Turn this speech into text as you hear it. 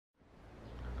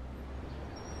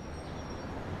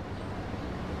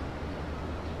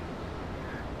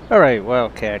Alright,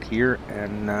 Wildcat here,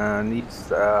 and these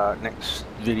next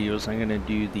videos I'm going to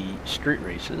do the street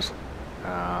races,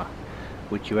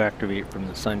 which you activate from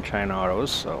the Sunshine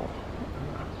Autos. So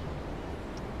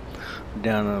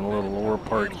down in the little lower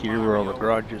part here where all the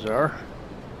garages are,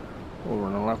 over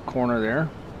in the left corner there.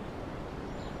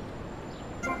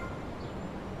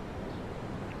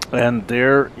 And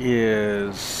there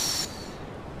is,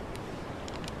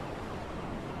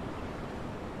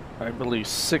 I believe,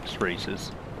 6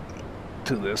 races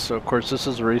to this. So of course this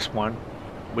is race 1,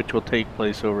 which will take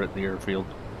place over at the airfield.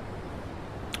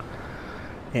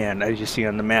 And as you see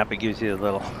on the map, it gives you a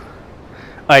little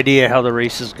idea how the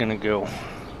race is going to go.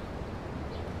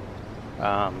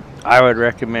 I would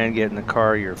recommend getting the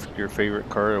car, your favorite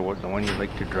car, or the one you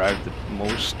like to drive the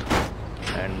most,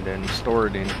 and then store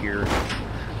it in here.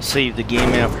 Save the game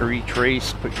after each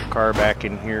race, put your car back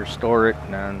in here, store it,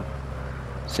 and then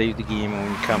save the game, and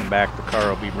when you come back the car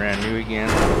will be brand new again.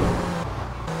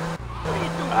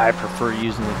 I prefer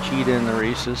using the Cheetah in the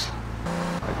races.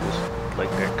 I just like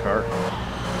that car.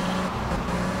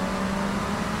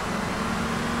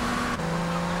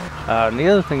 And the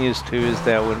other thing is too is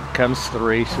that when it comes to the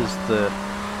races, the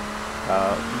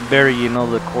better you know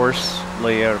the course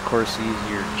layout, of course, the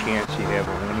easier chance you have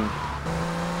of winning.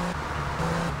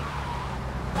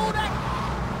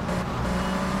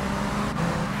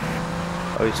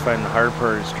 I always find the hard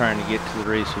part is trying to get to the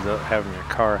race without having your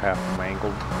car half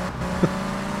mangled.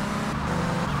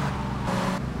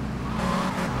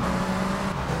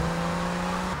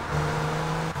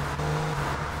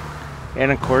 And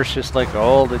of course, just like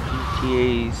all the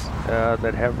GTAs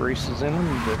that have races in them,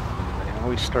 they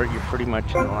always start you pretty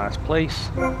much in the last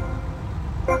place.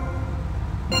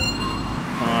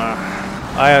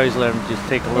 I always let them just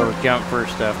take a little jump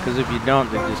first off, because if you don't,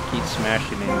 they just keep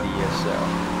smashing into you, so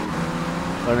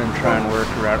let them try and work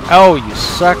around. Oh, you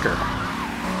sucker!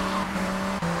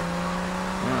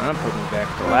 Well, that put me back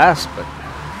to last, but...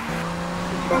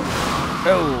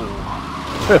 Oh!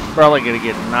 Probably gonna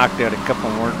get knocked out a couple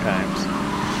more times.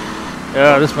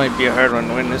 Oh, this might be a hard one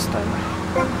to win this time.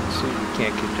 Let's see if we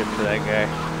can't catch up to that guy.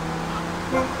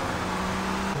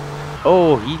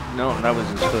 Oh, no, that was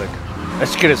his hood. I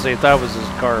was gonna say I thought it was his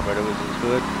car, but it was his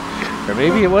hood. Or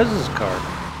maybe it was his car.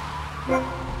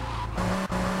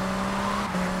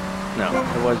 No,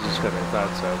 it was his hood. I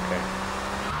thought so. Okay.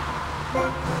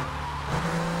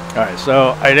 All right,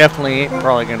 so I definitely ain't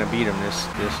probably gonna beat him this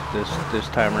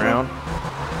time around.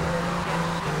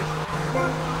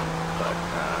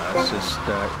 But it's just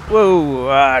whoa!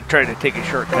 I tried to take a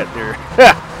shortcut there.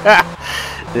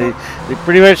 They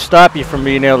pretty much stop you from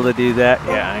being able to do that.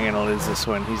 Yeah, I'm gonna lose this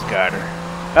one. He's got her.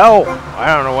 Oh, I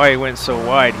don't know why he went so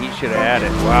wide. He should have had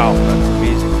it. Wow, that's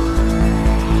amazing.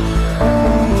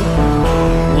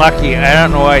 Lucky. I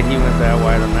don't know why he went that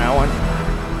wide on that one.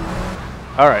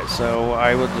 Alright, so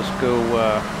I will just go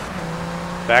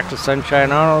back to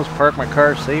Sunshine Autos, park my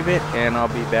car, save it, and I'll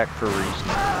be back for race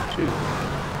number 2.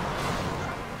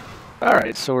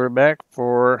 Alright, so we're back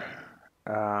for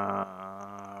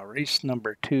race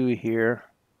number 2 here.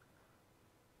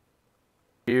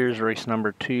 Here's race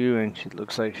number 2, and she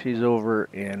looks like she's over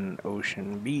in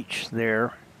Ocean Beach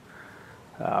there.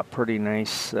 Pretty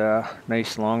nice,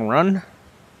 nice long run.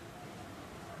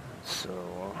 So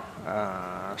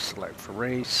select for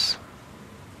race,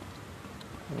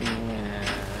 and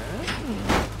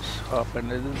let's hop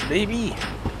into this baby.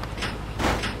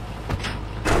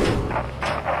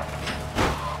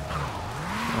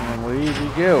 And away we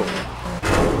go.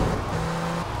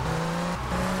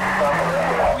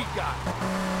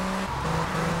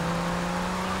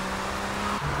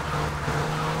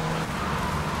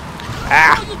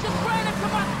 Ah! You just ran into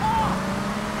my car!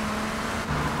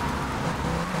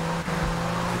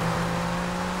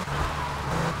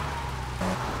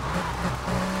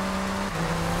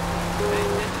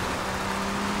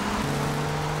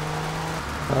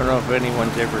 I don't know if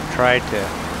anyone's ever tried to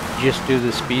just do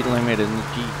the speed limit in the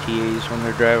GTAs when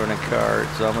they're driving a car.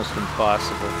 It's almost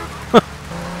impossible.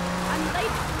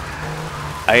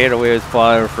 I hit away with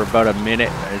father for about a minute.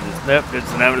 I just, nope,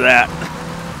 there's none of that.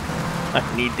 I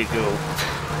need to go.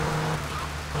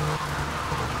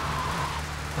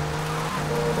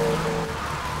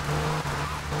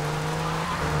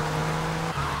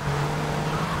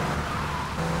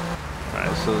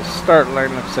 So the start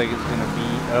line looks like it's going to be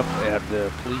up at the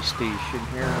police station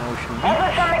here in Ocean Beach.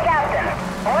 English from the captain.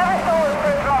 Whoever stole his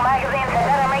personal magazines had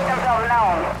better make themselves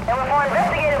known. It was for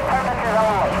investigative purposes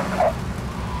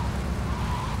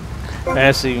only.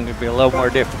 That's even going to be a little more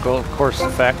difficult, of course,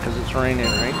 the fact because it's raining,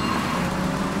 right?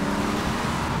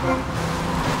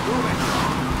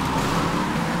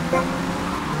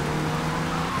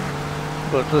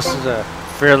 But this is a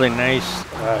fairly nice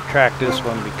track, this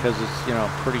one, because it's, you know,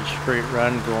 pretty straight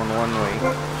run going one way.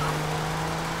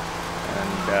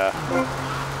 And,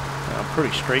 you know,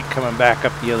 pretty straight coming back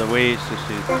up the other way. It's just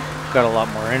you've got a lot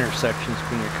more intersections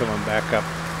when you're coming back up.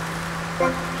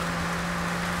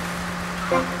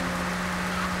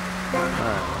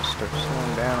 Alright, let's start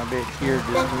slowing down a bit here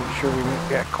just to make sure we make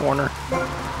that corner.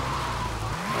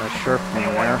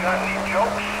 Sharpening there.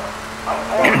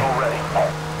 I'm already.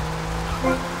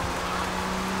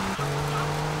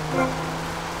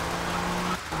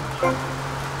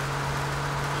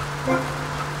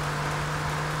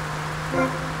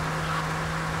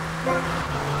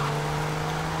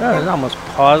 I was almost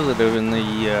positive in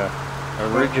the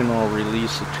original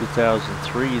release of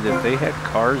 2003 that they had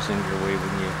cars in your way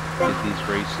when you did these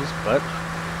races, but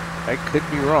I could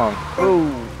be wrong. Oh,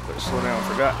 slow down,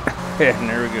 forgot. And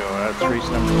there we go, that's race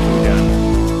number 2 done.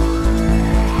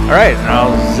 Alright, and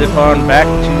I'll zip on back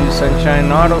to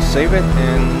Sunshine Auto, save it,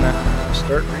 and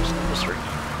start race number 3.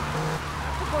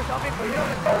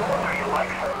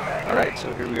 Alright,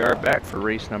 so here we are back for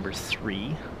race number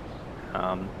 3.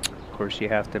 Of course, you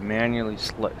have to manually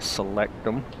select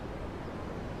them.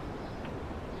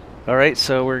 Alright,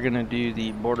 so we're going to do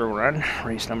the border run,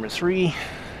 race number 3.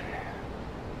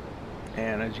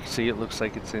 And as you can see, it looks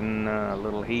like it's in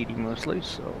Little Haiti mostly,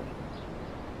 so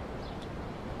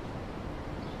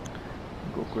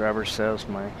go grab ourselves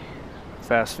my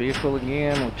fast vehicle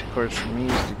again, which of course for me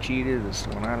is the Cheetah. This is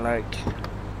the one I like.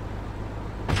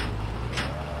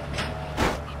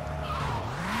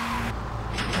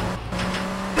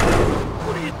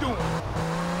 What are you doing?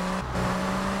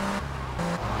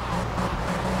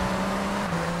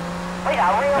 Like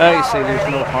I say,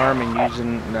 there's no harm in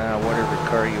using whatever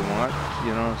car you want,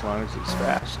 you know, as long as it's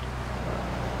fast.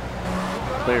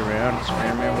 Play around,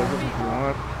 experiment with it if you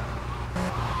want.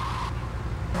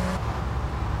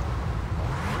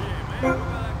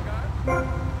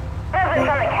 Message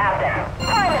from the captain.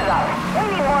 Time is up. We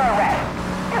need more arrests.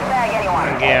 Just bag anyone.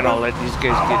 Again, I'll let these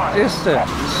guys get just a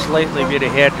slightly bit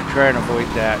ahead to try and avoid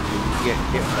that and get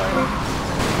hit by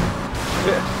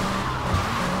it.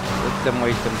 Let them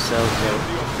wait themselves out.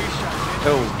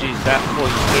 Oh, geez, that boy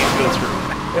you can't go through.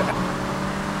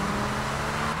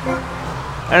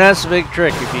 And that's the big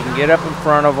trick. If you can get up in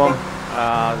front of them,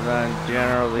 then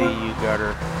generally you got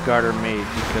her made,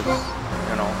 because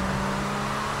you know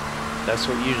that's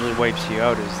what usually wipes you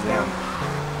out, is them,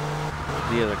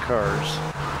 the other cars.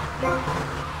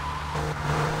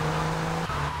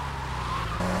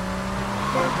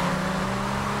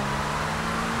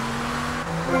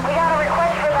 We got a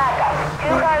request for backup. 2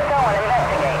 cars going.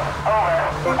 Investigate. Over.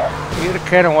 You gotta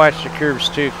kind of watch the curves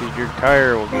too, because your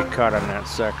tire will get caught on that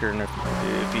sucker. And if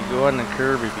you go on the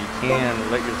curb, if you can,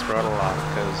 let your throttle off,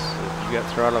 because if you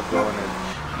got throttle going, it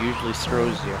usually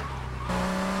throws you.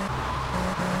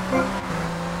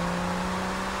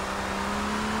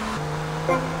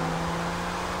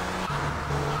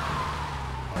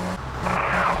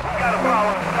 Got a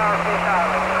problem with Starfish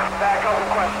Island. Backup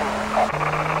requested.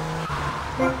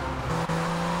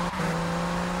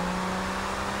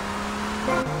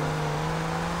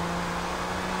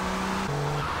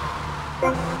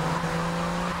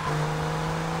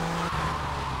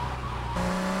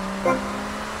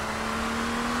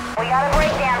 We got a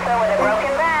breakdancer with a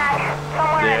broken back.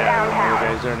 Somewhere in downtown. You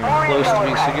guys aren't even close to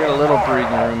me, so you get a little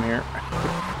breathing room here.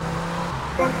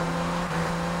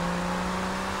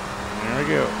 There we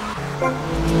go.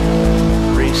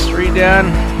 Race 3 done.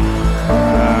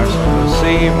 So we'll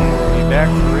save and we'll be back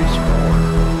for race 4.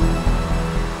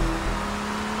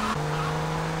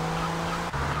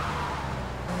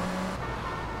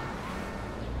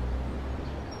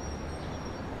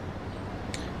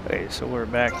 Okay, so we're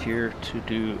back here to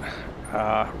do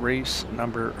race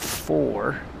number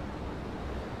 4.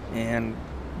 And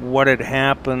what had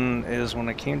happened is when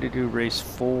I came to do race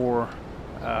 4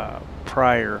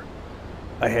 prior,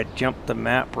 I had jumped the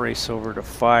map race over to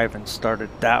 5 and started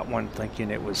that one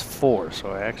thinking it was 4,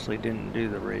 so I actually didn't do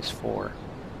the race 4.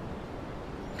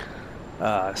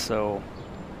 So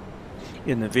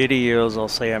in the videos I'll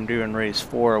say I'm doing race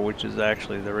 4, which is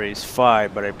actually the race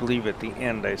 5, but I believe at the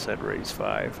end I said race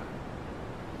 5.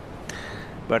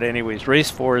 But anyways,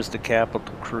 race 4 is the Capital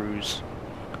Cruise.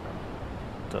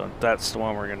 So that's the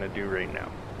one we're going to do right now.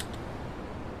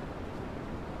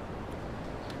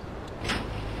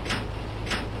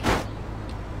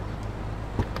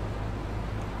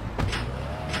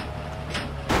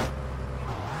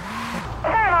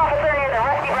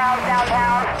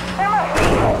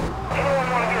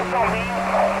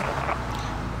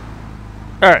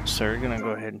 Alright, so we're going to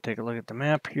go ahead and take a look at the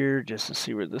map here just to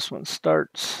see where this one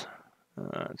starts.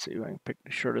 Let's see if I can pick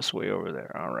the shortest way over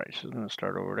there. All right, so I'm going to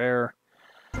start over there.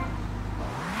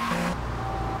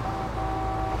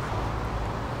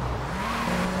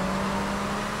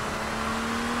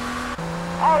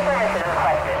 All services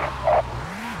requested.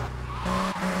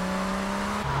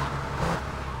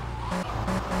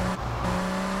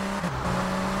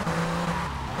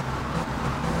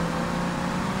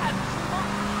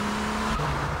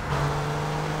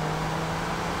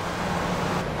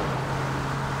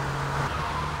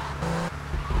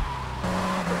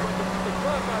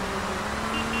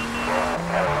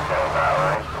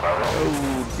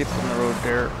 Oh, dip in the road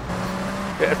there.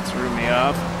 That threw me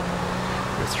off.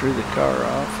 Or threw the car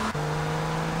off.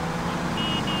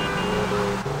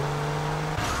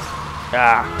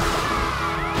 Ah.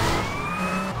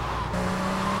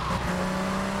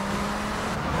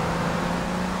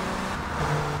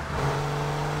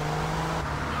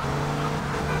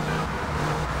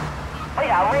 We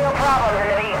got real problems in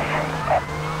the beach.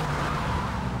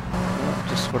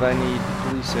 Just what I need.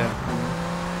 Police after me.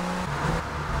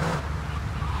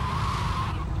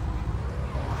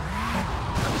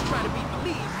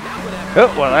 Oh,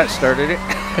 well, that started it.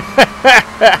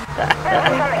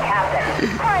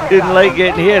 Didn't like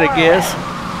getting hit, I guess.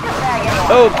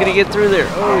 Oh, can he get through there?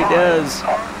 Oh, he does.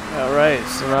 All right,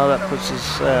 so now that puts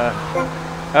us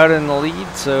out in the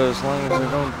lead. So as long as I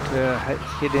don't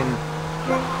hit in,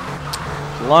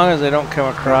 as long as I don't come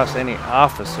across any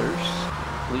officers,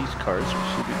 police cars, we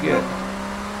should be good.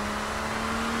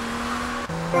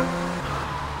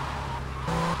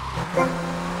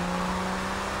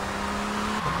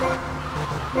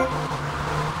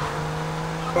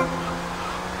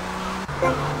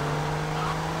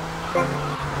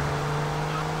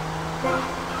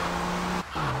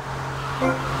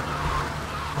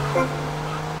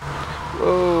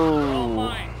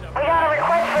 Whoa. We got a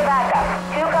request for backup.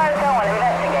 2 cars going,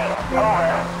 investigate. Over.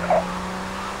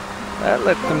 That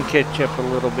let them catch up a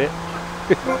little bit.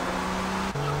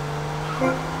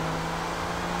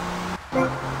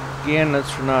 Again, that's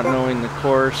for not knowing the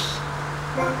course.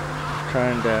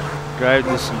 Trying to drive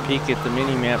this and peek at the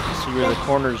mini-map to see where the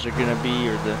corners are going to be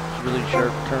or the really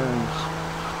sharp turns.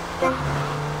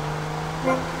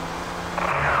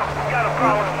 We got a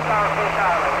problem with Southfish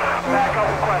Island. Backup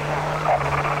requested.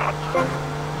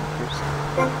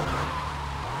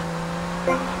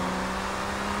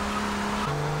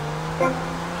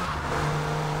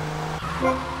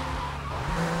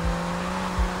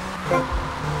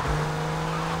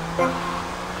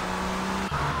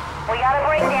 We got a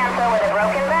breakdancer with a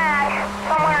broken back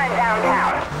somewhere in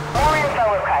downtown. More info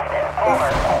requested. Over.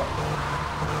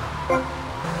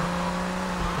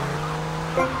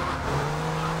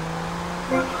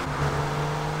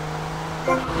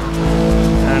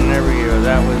 And there we go.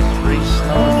 That was race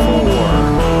number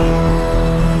 4.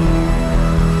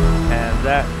 And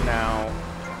that now.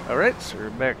 Alright, so we're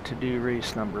back to do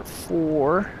race number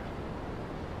 4.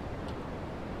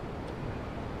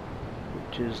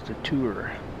 Which is the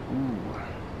tour. Ooh.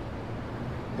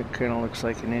 It kind of looks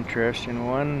like an interesting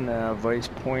one. Vice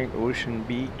Point, Ocean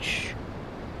Beach.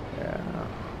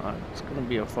 It's going to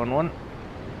be a fun one.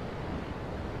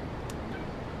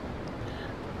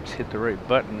 Just hit the right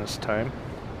button this time.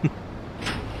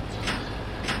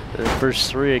 The first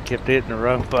 3 I kept hitting the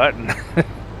wrong button. This is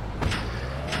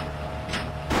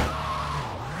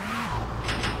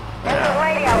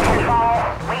radio control.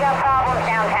 We got problems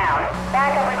downtown.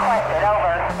 Backup requested.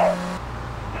 Over. This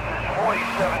is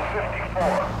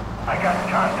 4754. I got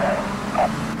contact.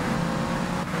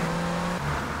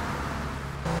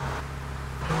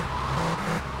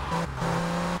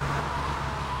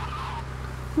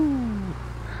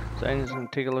 So I'm just going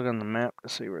to take a look on the map to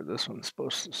see where this one's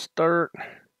supposed to start.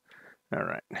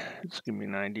 Alright, just give me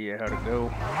an idea how to go.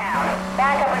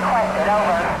 Backup requested.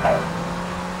 Over.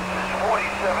 This is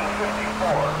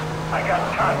 4754. I got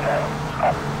contact.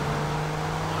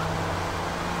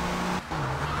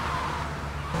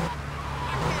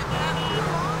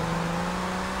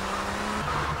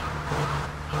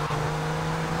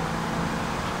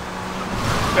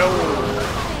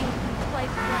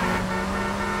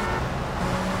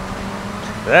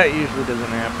 That usually doesn't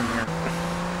happen here.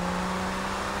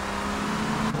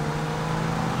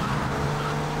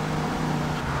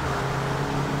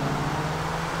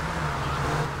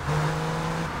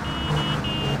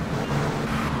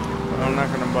 Well, I'm not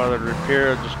going to bother to repair.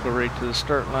 I'll just go right to the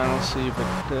start line. I'll see if it,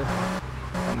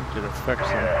 how much it affects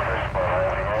them.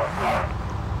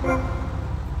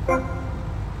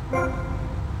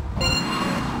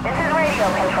 This is radio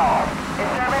control.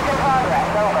 Disturbance in progress.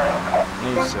 Over.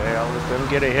 You say, I'll let them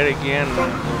get ahead again.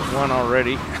 There's one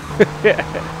already.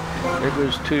 There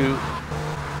goes 2.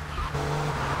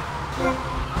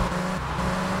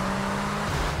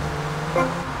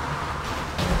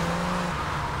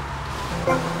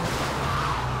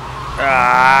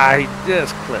 Ah, he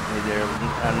just clipped me there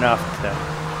enough to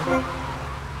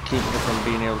keep me from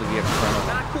being able to get in front of him.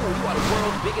 Not cool. You are the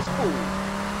world's biggest fool.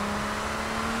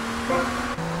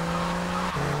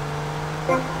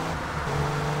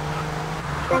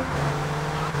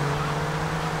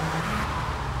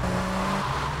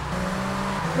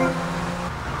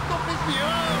 Don't piss me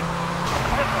off.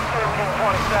 This is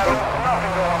 1327.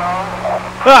 Nothing going on.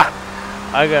 Ha!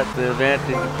 I got the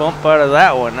advantage bump out of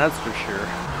that one, that's for sure.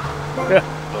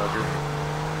 Bugger.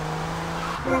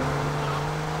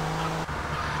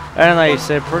 And like you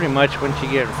said, pretty much once you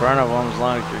get in front of them, as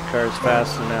long as your car's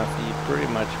fast enough, you pretty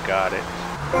much got it.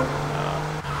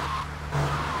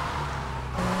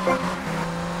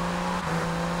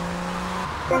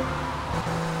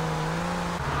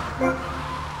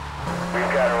 We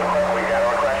got a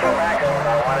request for backup.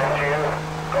 I wanted you to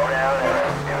go down and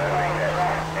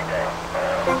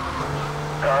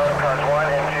cars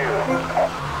 1 and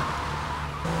 2.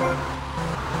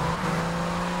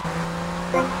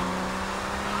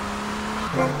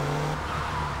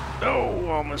 Oh,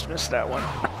 almost missed that one.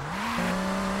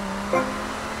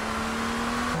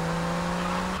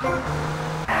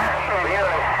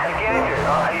 Get injured.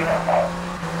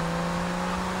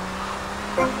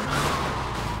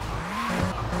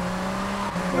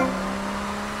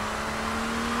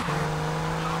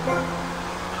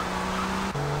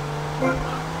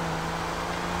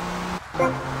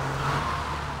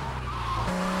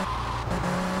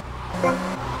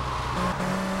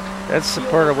 That's the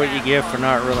part of what you get for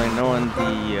not really knowing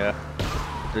the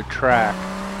track.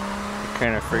 You're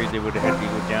kind of afraid they would have had to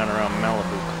go down around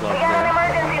Malibu Club We got an there.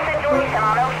 emergency situation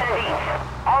on Ocean Beach.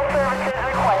 All services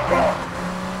requested.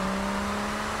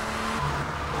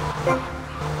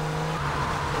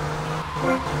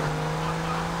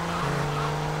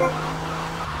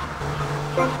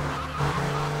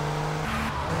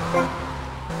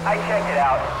 I checked it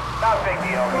out. Not a big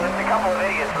deal. Just a couple of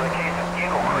idiots with a case of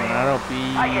giggle cream. And that'll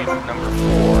be number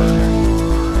 4.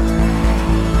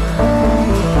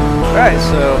 Alright,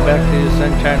 so back to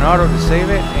Sunshine Auto to save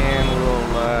it, and we'll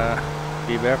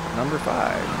be back with number 5.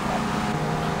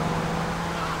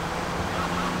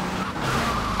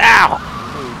 Ow!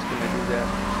 Oh, he's gonna do that.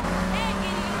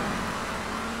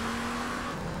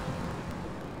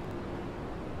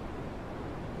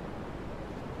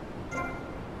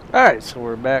 Alright, so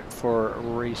we're back for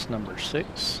race number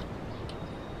 6.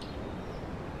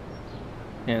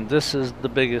 And this is the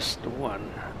biggest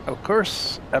one, of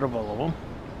course, out of all of them.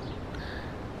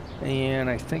 And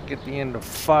I think at the end of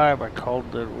 5 I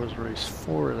called that it was race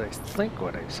 4, is I think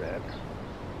what I said.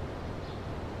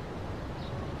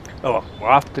 Oh, we'll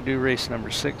have to do race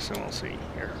number 6 and we'll see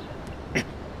here.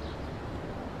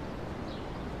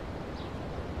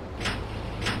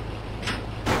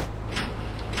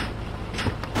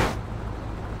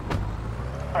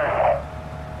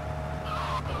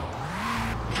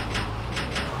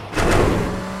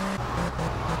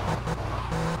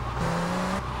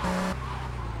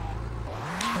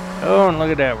 Oh, and look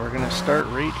at that, we're going to start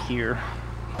right here.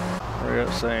 Right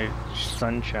outside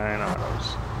Sunshine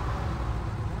Autos.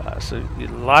 So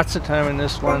lots of time in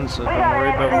this one, so don't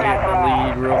worry about getting the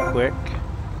lead real quick.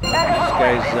 These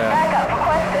guys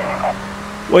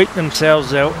wait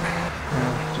themselves out.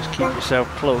 Just keep yourself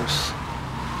close.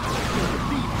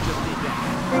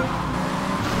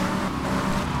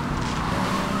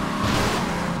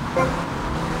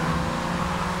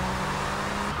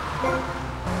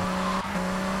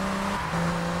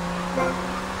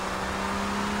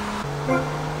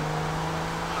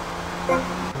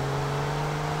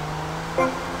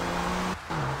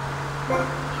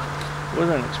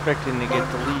 Wasn't expecting to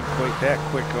get the lead quite that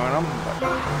quick on them, but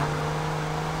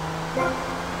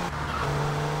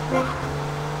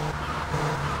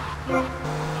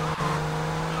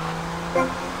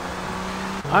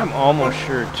I'm almost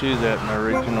sure too that in the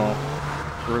original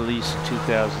release of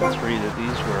 2003 that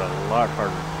these were a lot harder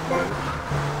to do.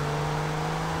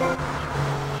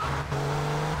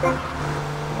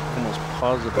 I'm almost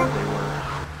positive they were.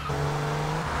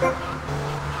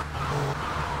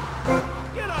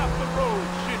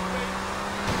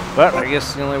 But I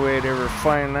guess the only way I'd ever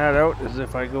find that out is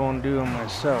if I go and do them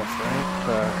myself,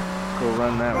 right? Go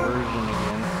run that version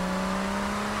again.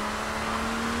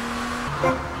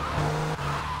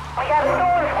 We got a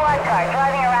stolen squad car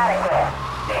driving erratically.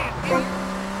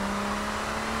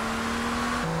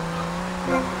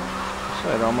 So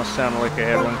it almost sounded like I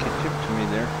had one get tipped to me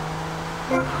there.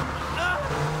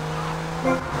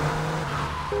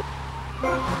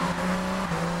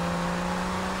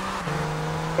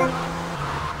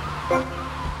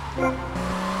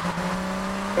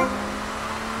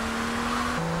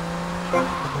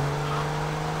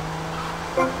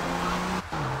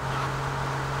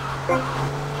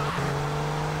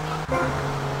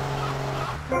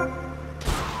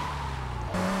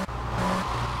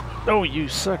 Oh, you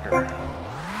sucker. We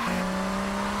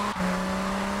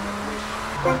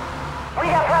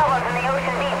got problems in the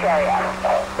Ocean Beach area.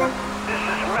 This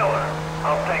is Miller.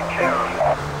 I'll take care of it.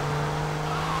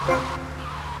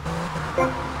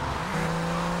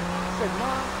 Said,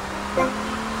 Mom.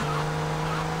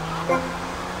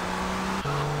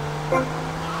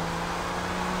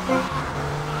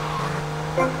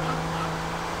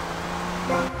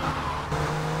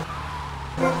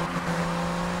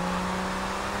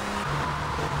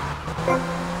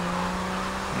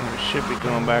 We should be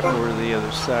going back over to the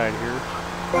other side here.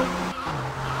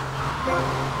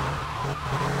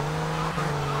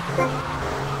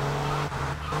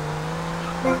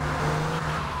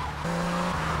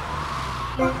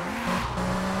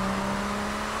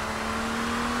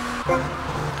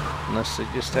 Unless they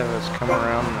just have us come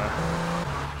around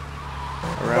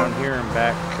around here and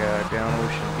back down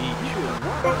Ocean Beach.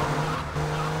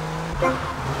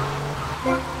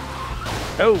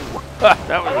 Oh,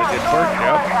 that was a good work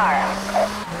job.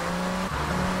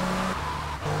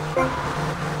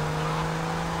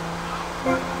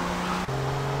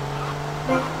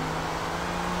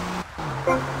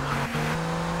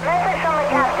 Message from the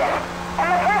captain. And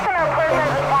the person or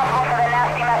persons responsible for the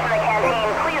nasty mess in the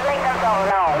canteen, please make themselves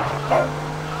known.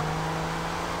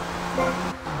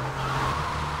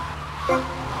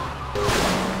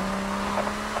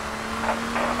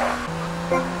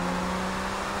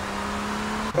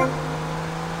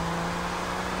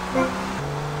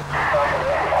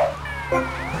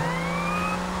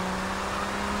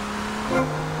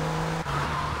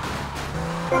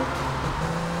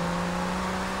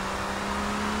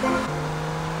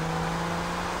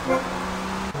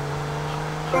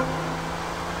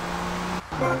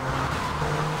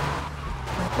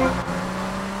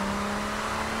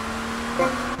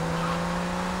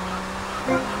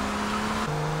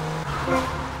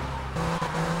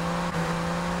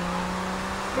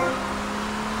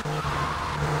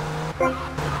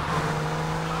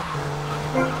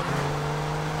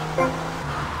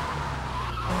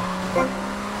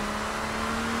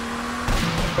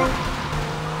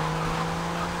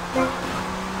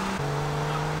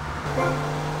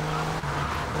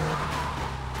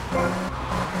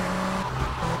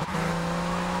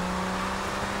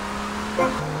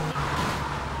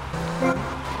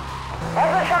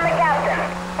 Message from the captain.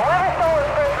 Whoever stole his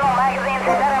personal magazines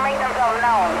had better make themselves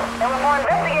known. It was for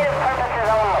investigative purposes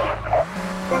only.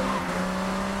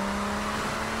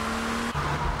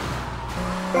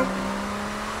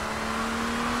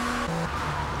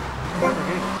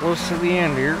 Okay, close to the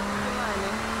end here.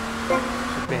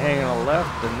 Should be hanging a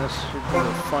left, and this should be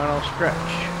the final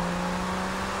stretch.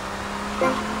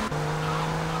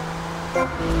 There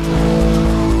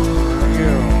we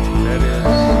go. That is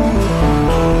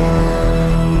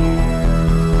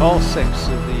all 6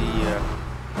 of the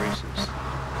races.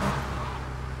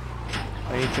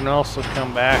 You can also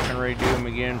come back and redo them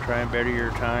again, try and better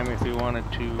your time if you wanted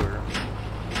to, or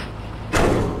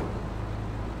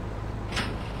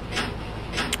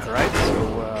alright,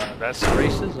 so that's the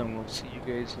races, and we'll see you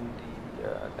guys in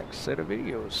the next set of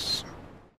videos.